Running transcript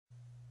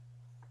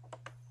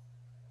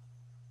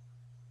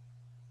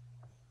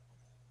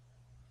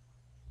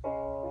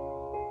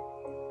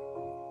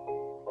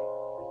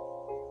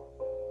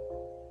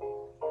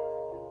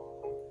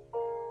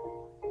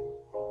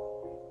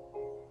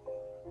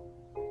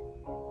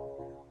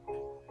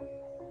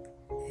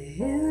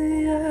here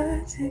we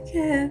are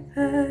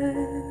together,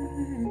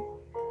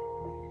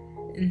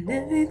 and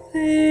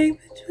everything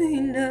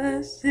between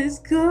us is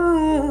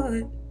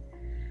good.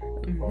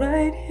 I'm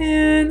right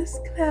here in this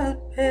cloud,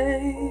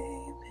 baby,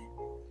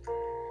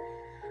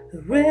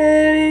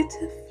 ready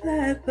to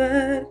fly,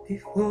 but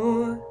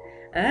before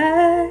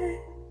I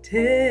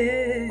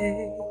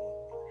take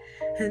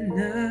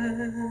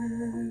another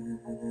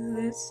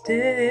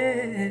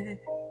step,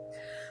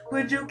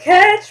 would you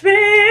catch me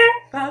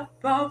if I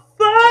fall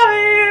for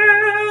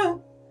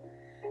you?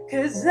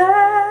 'Cause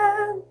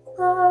I'm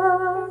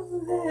falling,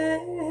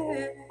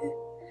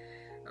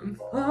 I'm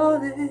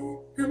falling,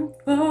 I'm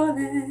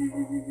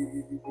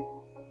falling.